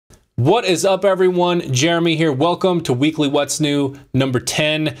What is up, everyone? Jeremy here. Welcome to Weekly What's New number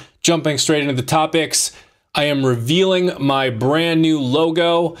 10. Jumping straight into the topics, I am revealing my brand new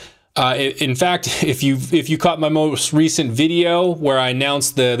logo. In fact, if you caught my most recent video where I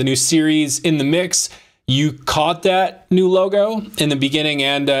announced the new series In the Mix, you caught that new logo in the beginning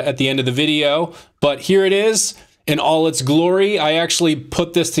and at the end of the video. But here it is in all its glory. I actually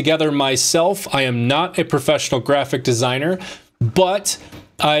put this together myself. I am not a professional graphic designer, but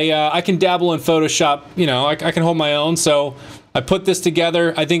I can dabble in Photoshop. You know, I can hold my own. So I put this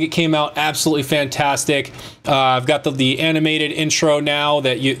together. I think it came out absolutely fantastic. I've got the animated intro now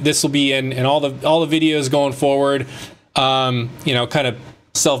that this will be in all the videos going forward. You know, kind of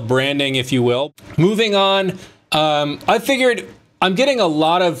self-branding, if you will. Moving on, I figured I'm getting a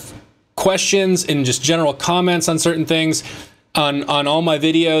lot of questions and just general comments on certain things on all my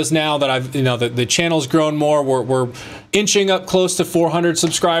videos now that I've, you know, the channel's grown more. We're inching up close to 400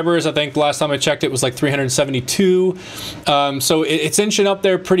 subscribers. I think last time I checked it was like 372. So it's inching up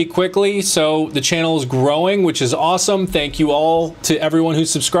there pretty quickly. So the channel is growing, which is awesome. Thank you all to everyone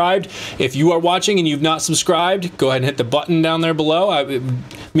who's subscribed. If you are watching and you've not subscribed, go ahead and hit the button down there below. It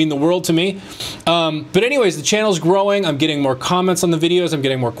would mean the world to me. But anyways, the channel's growing. I'm getting more comments on the videos. I'm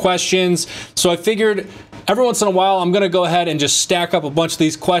getting more questions. So I figured every once in a while, I'm going to go ahead and just stack up a bunch of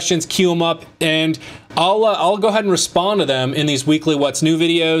these questions, queue them up, and I'll go ahead and respond to them in these weekly What's New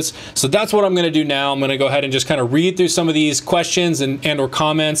videos. So that's what I'm going to do now. I'm going to go ahead and just kind of read through some of these questions and or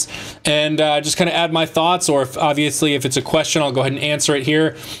comments and just kind of add my thoughts, or obviously if it's a question, I'll go ahead and answer it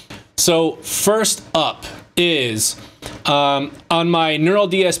here. So first up is on my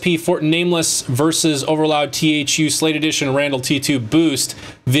NeuralDSP Fort Nameless versus Overloud THU Slate Edition Randall T2 Boost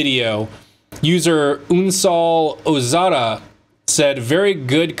video, user Unsal Ozara said, very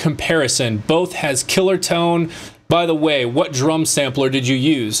good comparison. Both has killer tone. By the way, what drum sampler did you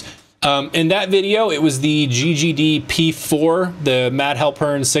use? In that video, it was the GGD P4, the Matt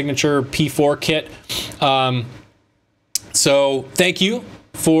Halpern signature P4 kit. So thank you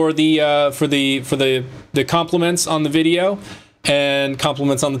for the compliments on the video and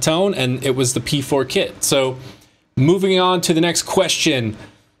compliments on the tone, and it was the P4 kit. So moving on to the next question.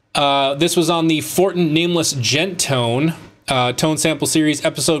 This was on the Fortin Nameless Gent Tone, Tone Sample Series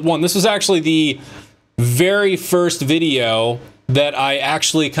Episode 1. This was actually the very first video that I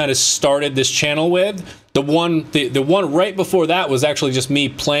actually kind of started this channel with. The one right before that was actually just me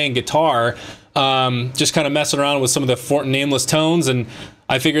playing guitar, just kind of messing around with some of the Fortin Nameless tones, and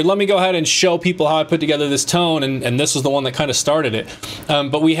I figured, let me go ahead and show people how I put together this tone, and this was the one that kind of started it.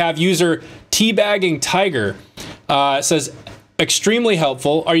 But we have user Teabagging Tiger. It says, extremely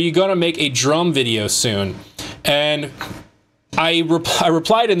helpful. Are you going to make a drum video soon? And I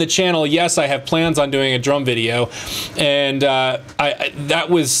replied in the channel, yes, I have plans on doing a drum video. And that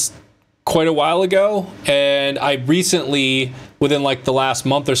was quite a while ago. And I recently, within like the last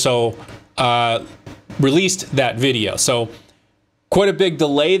month or so, released that video. So quite a big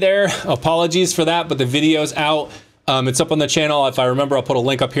delay there. Apologies for that, but the video's out. It's up on the channel. If I remember, I'll put a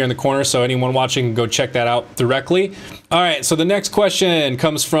link up here in the corner so anyone watching can go check that out directly. All right, so the next question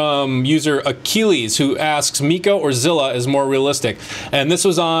comes from user Achilles, who asks, Miko or Zilla is more realistic? And this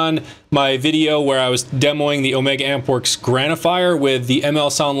was on my video where I was demoing the Omega Ampworks Granifier with the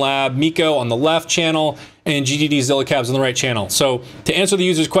ML Sound Lab Miko on the left channel and GGD Zilla cabs on the right channel. So to answer the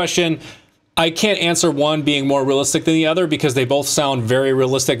user's question, I can't answer one being more realistic than the other because they both sound very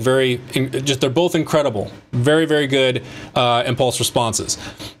realistic, they're both incredible. Very, very good impulse responses.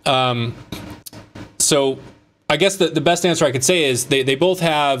 So I guess the best answer I could say is they both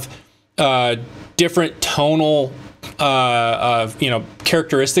have different tonal you know,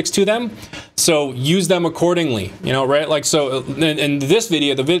 characteristics to them. So use them accordingly, you know, right? Like, so in this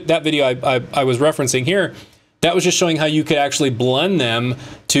video, that video I was referencing here, that was just showing how you could actually blend them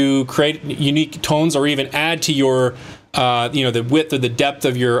to create unique tones, or even add to your, you know, the width or the depth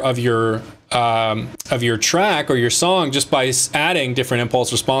of your track or your song just by adding different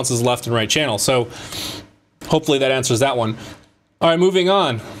impulse responses left and right channel. So hopefully that answers that one. All right, moving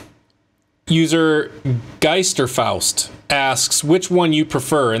on. User Geisterfaust asks which one you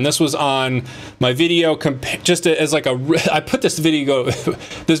prefer, and this was on my video. Just as like I put this video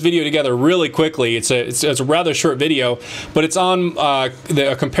together really quickly. It's a rather short video, but it's on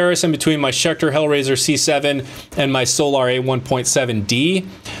a comparison between my Schecter Hellraiser C7 and my Solar A1.7D.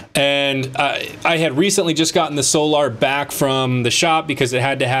 And I had recently just gotten the Solar back from the shop because it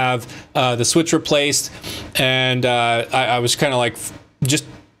had to have the switch replaced, and I was kind of like just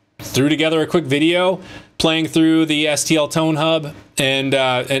threw together a quick video playing through the STL Tone Hub, and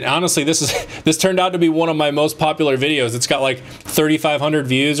honestly, this turned out to be one of my most popular videos. It's got like 3,500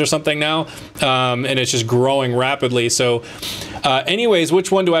 views or something now, and it's just growing rapidly. So anyways,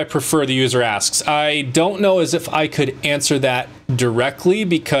 which one do I prefer, the user asks. I don't know as if I could answer that directly,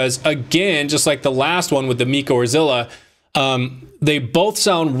 because again, just like the last one with the Miko or Zilla, they both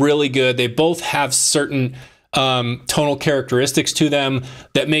sound really good. They both have certain tonal characteristics to them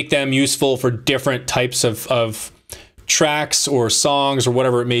that make them useful for different types of tracks or songs or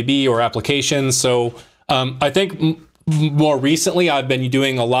whatever it may be, or applications. So I think more recently I've been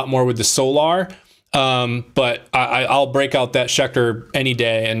doing a lot more with the Solar, but I'll break out that Schecter any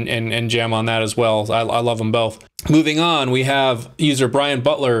day and jam on that as well. I love them both. Moving on, we have user Brian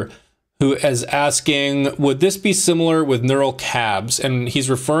Butler, who is asking, would this be similar with neural cabs? And he's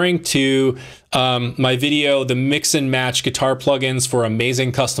referring to my video, the mix and match guitar plugins for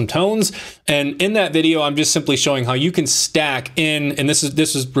amazing custom tones. And in that video, I'm just simply showing how you can stack in, and this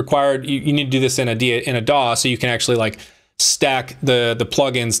is required, you need to do this in a DAW, so you can actually like stack the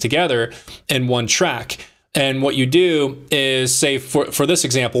plugins together in one track. And what you do is, say for this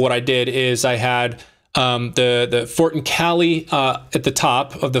example, what I did is I had the Fortin Cali at the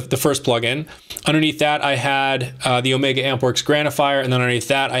top of the first plugin. Underneath that, I had the Omega Ampworks Grantifier, and then underneath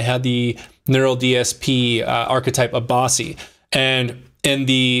that, I had the NeuralDSP archetype Abasi. And in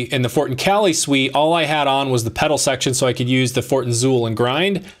the Fortin Cali suite, all I had on was the pedal section, so I could use the Fortin Zool and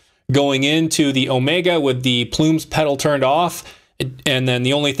grind. Going into the Omega with the plumes pedal turned off, and then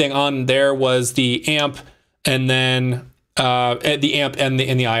the only thing on there was the amp, and then the amp and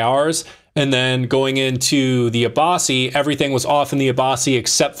the IRs. And then going into the Abasi, everything was off in the Abasi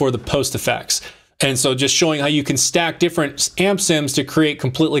except for the post effects. And so just showing how you can stack different amp sims to create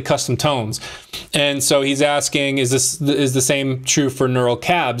completely custom tones. And so he's asking, is the same true for neural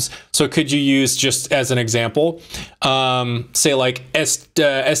cabs? So could you use, just as an example, say like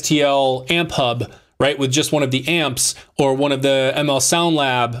STL Amp Hub, right, with just one of the amps, or one of the ML Sound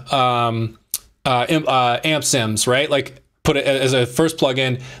Lab amp sims, right? Like, put it as a first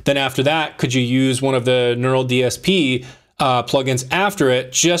plugin, then after that, could you use one of the NeuralDSP plugins after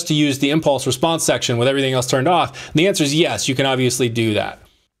it, just to use the impulse response section with everything else turned off? And the answer is yes, you can obviously do that.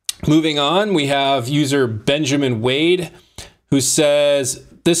 Moving on, we have user Benjamin Wade, who says,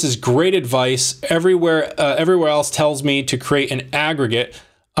 this is great advice. Everywhere else tells me to create an aggregate.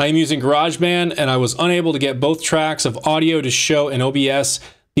 I am using GarageBand, and I was unable to get both tracks of audio to show in OBS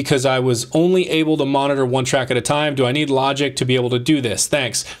because I was only able to monitor one track at a time. Do I need Logic to be able to do this?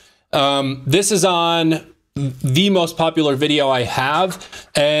 Thanks. This is on the most popular video I have,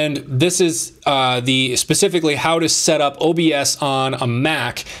 and this is specifically how to set up OBS on a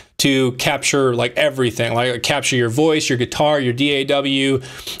Mac to capture like everything, like capture your voice, your guitar, your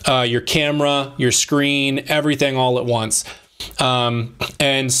DAW, your camera, your screen, everything all at once.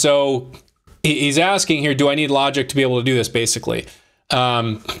 And so he's asking here, do I need Logic to be able to do this, basically?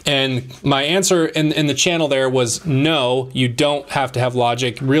 And my answer in the channel there was no, you don't have to have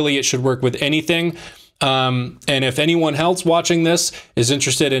Logic. Really, it should work with anything. And if anyone else watching this is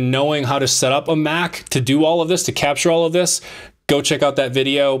interested in knowing how to set up a Mac to do all of this, to capture all of this, go check out that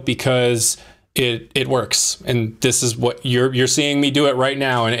video, because it works. And this is what you're seeing me do it right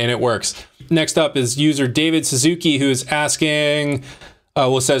now, and it works. Next up is user David Suzuki, who's asking,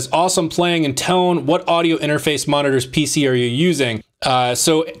 says, awesome playing and tone. What audio interface monitors PC are you using?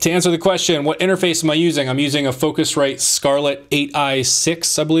 So to answer the question, what interface am I using? I'm using a Focusrite Scarlett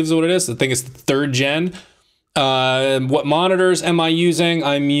 8i6, I believe is what it is. I think it's the 3rd gen. What monitors am I using?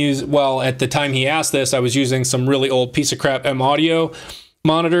 Well, at the time he asked this, I was using some really old piece of crap M Audio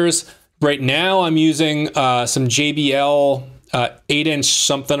monitors. Right now I'm using some JBL 8-inch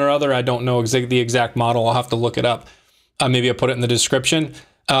something or other. I don't know the exact model. I'll have to look it up. Maybe I'll put it in the description.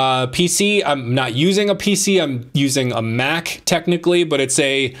 PC, I'm not using a PC, I'm using a Mac technically, but it's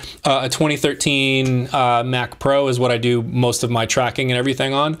a 2013 Mac Pro is what I do most of my tracking and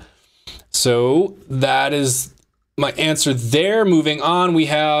everything on. So that is my answer there. Moving on, we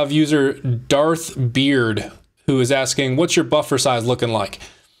have user Darth Beard, who is asking, what's your buffer size looking like?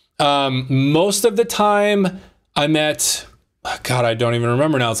 Most of the time I'm at, God, I don't even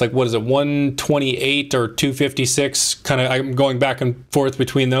remember now. It's like, what is it, 128 or 256? Kind of, I'm going back and forth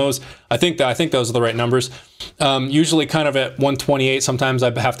between those. I think those are the right numbers. Usually kind of at 128. Sometimes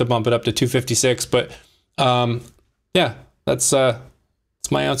I have to bump it up to 256. But yeah, that's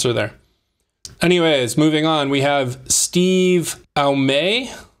my answer there. Anyways, moving on, we have Steve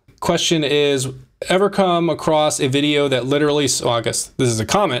Aumay. Question is, ever come across a video that literally, I guess this is a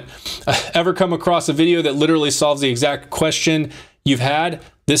comment, ever come across a video that literally solves the exact question you've had?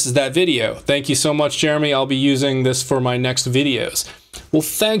 this is that video. Thank you so much, Jeremy. I'll be using this for my next videos. Well,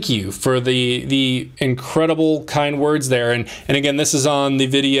 thank you for the incredible kind words there. And again, this is on the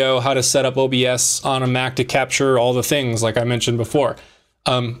video, how to set up OBS on a Mac to capture all the things like I mentioned before.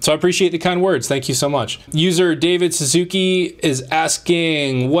 So I appreciate the kind words. Thank you so much. User David Suzuki is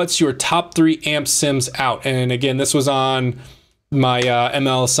asking, what's your top 3 amp sims out? And again, this was on my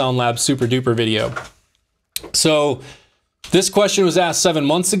ML Sound Lab Super Duper video. So this question was asked 7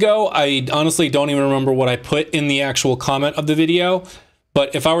 months ago. I honestly don't even remember what I put in the actual comment of the video.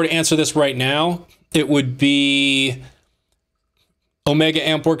 But if I were to answer this right now, it would be Omega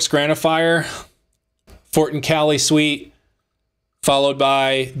Ampworks Granifier, Fortin Cali Suite, followed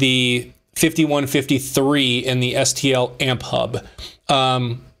by the 5153 in the STL Amp Hub.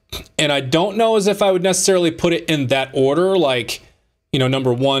 And I don't know as if I would necessarily put it in that order, like, you know,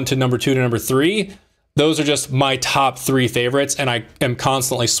 number 1 to number 2 to number 3. Those are just my top 3 favorites, and I am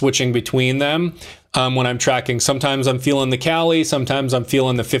constantly switching between them when I'm tracking. Sometimes I'm feeling the Cali, sometimes I'm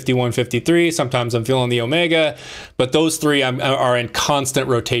feeling the 5153, sometimes I'm feeling the Omega, but those 3 are in constant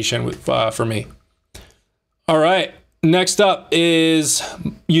rotation with, for me. All right, next up is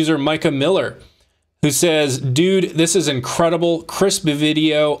user Micah Miller, who says, dude, this is incredible, crisp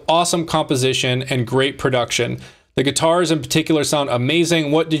video, awesome composition, and great production. The guitars in particular sound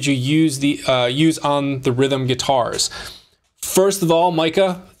amazing. What did you use on the rhythm guitars? First of all,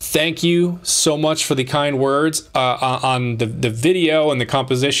 Micah, thank you so much for the kind words on the video and the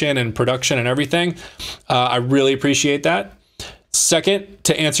composition and production and everything. I really appreciate that. Second,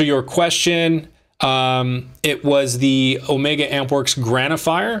 to answer your question, it was the Omega Ampworks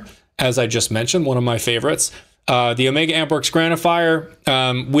Granifier, as I just mentioned, one of my favorites. The Omega Ampworks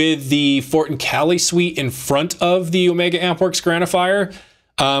Granifier with the Fortin Cali Suite in front of the Omega Ampworks Granifier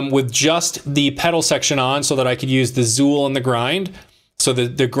with just the pedal section on so that I could use the Zool and the grind. So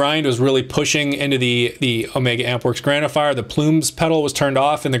the grind was really pushing into the Omega Ampworks Granifier. The plumes pedal was turned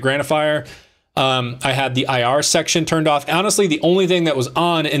off in the Granifier. I had the IR section turned off. Honestly, the only thing that was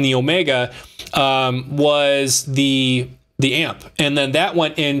on in the Omega was the amp. And then that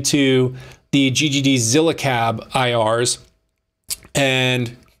went into the GGD Zillacab IRs,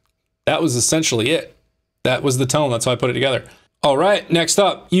 and that was essentially it. That was the tone. That's how I put it together. All right, next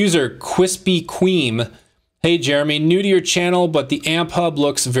up, user Quispy Queem. Hey, Jeremy, new to your channel, but the Amp Hub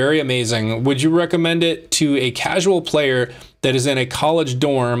looks very amazing. Would you recommend it to a casual player that is in a college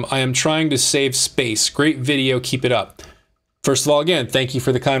dorm? I am trying to save space. Great video, keep it up. First of all, again, thank you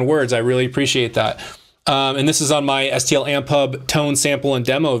for the kind words. I really appreciate that. And this is on my STL Amp Hub tone sample and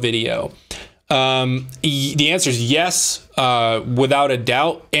demo video. The answer is yes, without a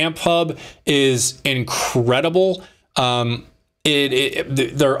doubt. Amp Hub is incredible. They're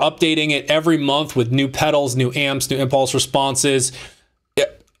updating it every month with new pedals, new amps, new impulse responses.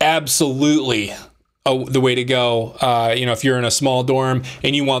 Absolutely the way to go. You know, if you're in a small dorm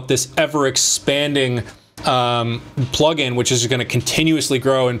and you want this ever expanding plugin, which is going to continuously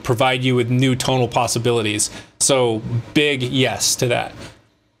grow and provide you with new tonal possibilities. So big yes to that.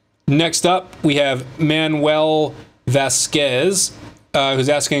 Next up, we have Manuel Vasquez, who's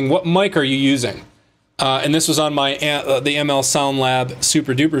asking, what mic are you using? And this was on my the ML Sound Lab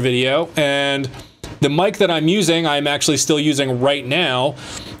Super Duper video. And the mic that I'm using, I'm actually still using right now.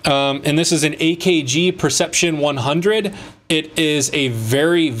 And this is an AKG Perception 100. It is a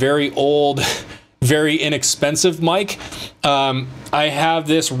very, very old, very inexpensive mic. I have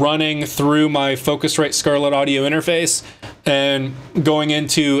this running through my Focusrite Scarlett audio interface and going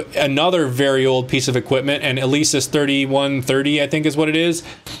into another very old piece of equipment, and Alesis 3130, I think is what it is.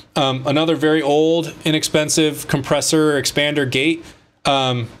 Another very old, inexpensive compressor expander gate.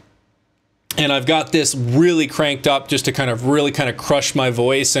 And I've got this really cranked up just to really crush my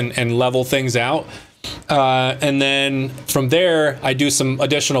voice and level things out. And then from there, I do some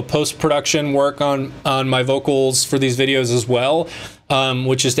additional post-production work on my vocals for these videos as well,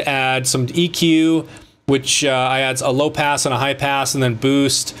 which is to add some EQ, which I add a low pass and a high pass, and then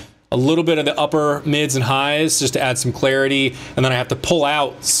boost, a little bit of the upper mids and highs just to add some clarity. And then I have to pull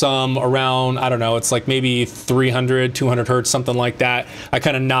out some around, I don't know, it's like maybe 300, 200 hertz, something like that. I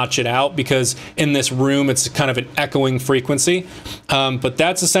kind of notch it out because in this room, it's kind of an echoing frequency. But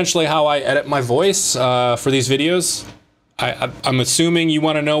that's essentially how I edit my voice for these videos. I'm assuming you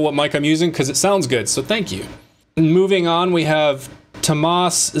want to know what mic I'm using because it sounds good, so thank you. Moving on, we have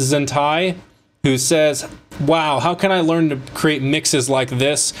Tomas Zentai, who says, wow, how can I learn to create mixes like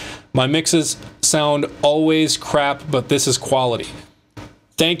this? My mixes sound always crap, but this is quality.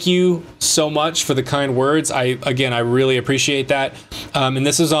 thank you so much for the kind words. Again, I really appreciate that. And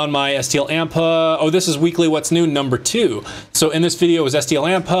this is on my STL Amp Hub. Oh, this is Weekly What's New number 2. So in this video was STL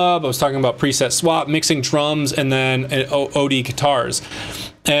Amp Hub. I was talking about preset swap, mixing drums, and then OD guitars.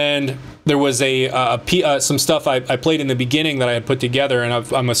 And there was some stuff I played in the beginning that I had put together, and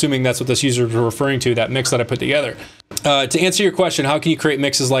I'm assuming that's what this user is referring to, that mix that I put together. To answer your question, how can you create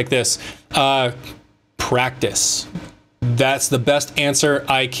mixes like this? Practice. That's the best answer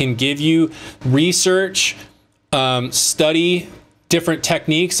I can give you. Research, study different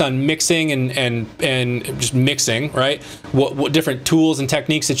techniques on mixing and just mixing, right? What different tools and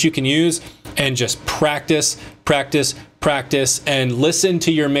techniques that you can use, and just practice, practice, practice, and listen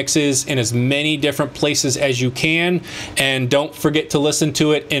to your mixes in as many different places as you can. And don't forget to listen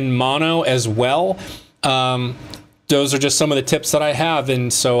to it in mono as well. Those are just some of the tips that I have,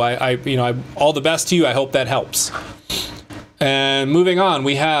 and so all the best to you. I hope that helps. And moving on,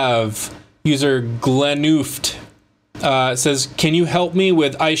 we have user Glenooft. Says, can you help me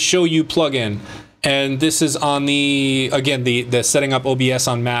with I Show You plugin? And this is on the setting up OBS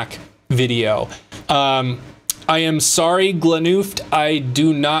on Mac video. I am sorry, Glenooft, I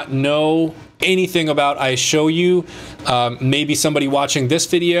do not know anything about I Show You. Maybe somebody watching this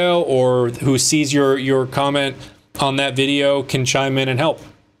video or who sees your comment on that video can chime in and help.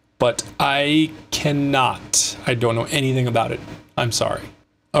 But I cannot. I don't know anything about it. I'm sorry.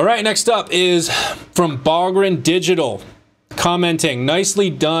 All right, next up is from Bogren Digital, commenting, nicely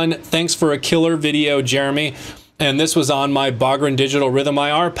done. Thanks for a killer video, Jeremy. And this was on my Bogren Digital Rhythm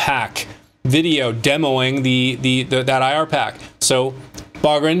IR pack video demoing that IR pack. So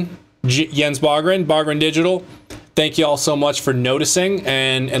Bogren, Jens Bogren Digital, thank you all so much for noticing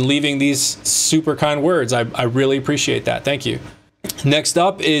and leaving these super kind words. I really appreciate that. Thank you. Next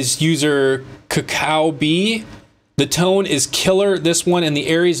up is user Cacao B. The tone is killer. This one and the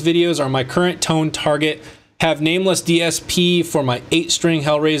Aries videos are my current tone target. Have nameless DSP for my 8-string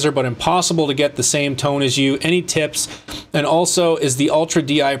Hellraiser, but impossible to get the same tone as you. Any tips? And also, is the Ultra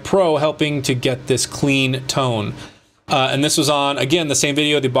DI Pro helping to get this clean tone? And this was on, again, the same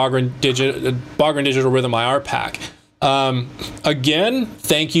video, the Bogren Digital Rhythm IR pack. Again,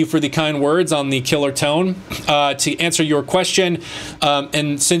 thank you for the kind words on the killer tone. To answer your question,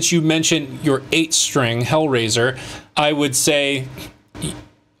 and since you mentioned your 8-string Hellraiser, I would say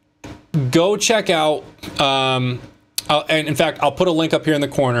go check out, and in fact, I'll put a link up here in the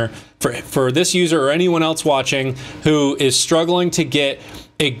corner for this user or anyone else watching who is struggling to get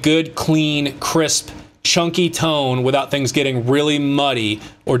a good, clean, crisp, chunky tone without things getting really muddy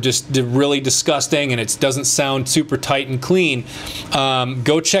or just really disgusting and it doesn't sound super tight and clean.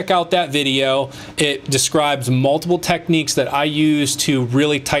 Go check out that video. It describes multiple techniques that I use to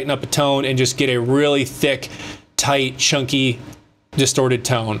really tighten up a tone and just get a really thick, tight, chunky, distorted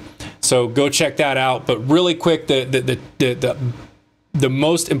tone. So go check that out. But really quick, the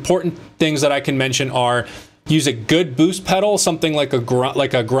most important things that I can mention are: use a good boost pedal, something like a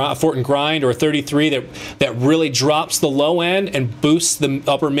Fort and Grind or a 33 that really drops the low end and boosts the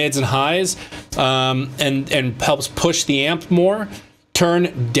upper mids and highs, and helps push the amp more.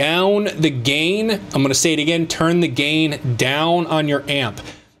 Turn down the gain. I'm going to say it again. Turn the gain down on your amp.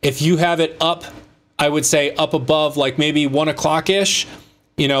 If you have it up, I would say up above like maybe 1 o'clock-ish,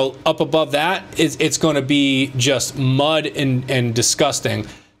 you know, up above that, it's going to be just mud and disgusting.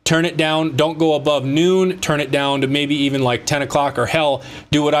 Turn it down. Don't go above noon. Turn it down to maybe even like 10 o'clock, or hell,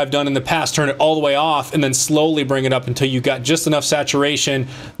 do what I've done in the past. Turn it all the way off and then slowly bring it up until you got just enough saturation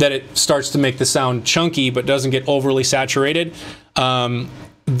that it starts to make the sound chunky but doesn't get overly saturated.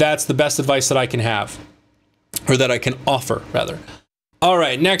 That's the best advice that I can have, or that I can offer, rather. All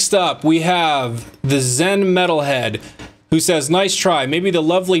right, next up we have the Zen Metalhead, who says, nice try. Maybe the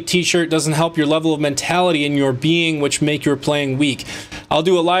lovely t-shirt doesn't help your level of mentality in your being, which make your playing weak. I'll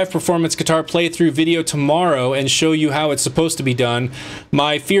do a live performance guitar playthrough video tomorrow and show you how it's supposed to be done.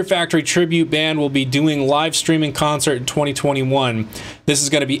 My Fear Factory tribute band will be doing live streaming concert in 2021. This is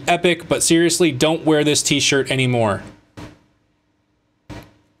going to be epic, but seriously, don't wear this t-shirt anymore.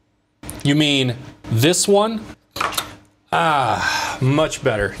 You mean this one? Ah, much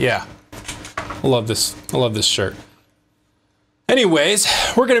better. Yeah. I love this. I love this shirt. Anyways,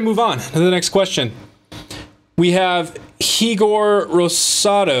 we're going to move on to the next question. We have Igor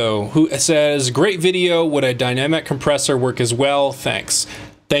Rosado, who says, great video. Would a dynamic compressor work as well? Thanks.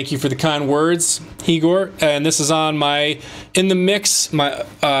 Thank you for the kind words, Igor. And this is on my In the Mix, my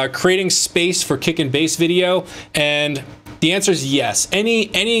creating space for kick and bass video. And the answer is yes.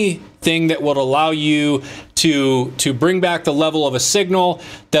 Anything that will allow you to bring back the level of a signal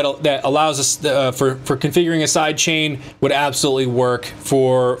that allows us for configuring a side chain would absolutely work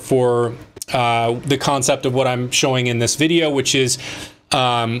for the concept of what I'm showing in this video, which is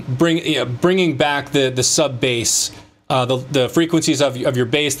bringing back the sub bass, the frequencies of your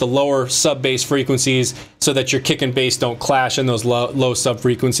bass, the lower sub bass frequencies, so that your kick and bass don't clash in those low sub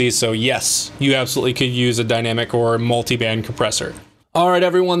frequencies. So yes, you absolutely could use a dynamic or multi-band compressor. All right,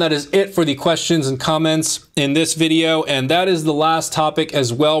 everyone, that is it for the questions and comments in this video, and that is the last topic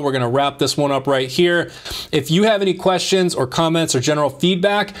as well. We're going to wrap this one up right here. If you have any questions or comments or general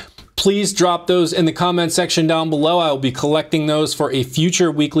feedback, please drop those in the comment section down below. I will be collecting those for a future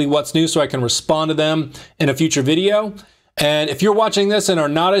weekly What's New so I can respond to them in a future video. And if you're watching this and are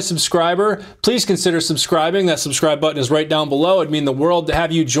not a subscriber, please consider subscribing. That subscribe button is right down below. It'd mean the world to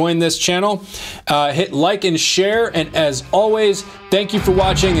have you join this channel. Hit like and share. And as always, thank you for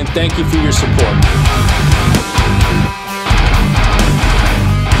watching and thank you for your support.